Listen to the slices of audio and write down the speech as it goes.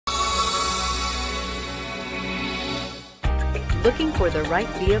Looking for the right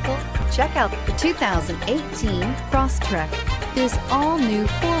vehicle? Check out the 2018 Crosstrek. This all-new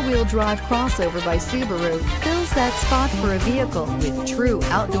four-wheel drive crossover by Subaru fills that spot for a vehicle with true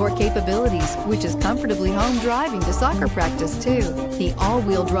outdoor capabilities, which is comfortably home driving to soccer practice too. The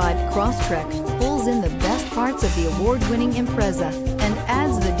all-wheel drive Crosstrek pulls in the best parts of the award-winning Impreza and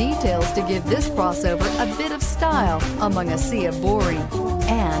adds the details to give this crossover a bit of style among a sea of boring.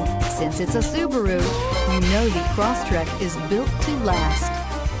 And since it's a Subaru, you know the Crosstrek is built to last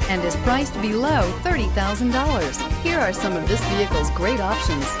and is priced below $30,000. Here are some of this vehicle's great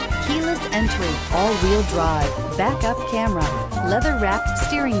options: keyless entry, all-wheel drive, backup camera, leather-wrapped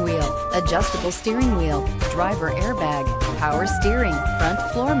steering wheel, adjustable steering wheel, driver airbag, power steering, front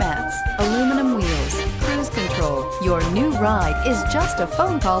floor mats, aluminum wheels, cruise control. Your new ride is just a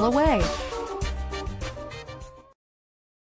phone call away.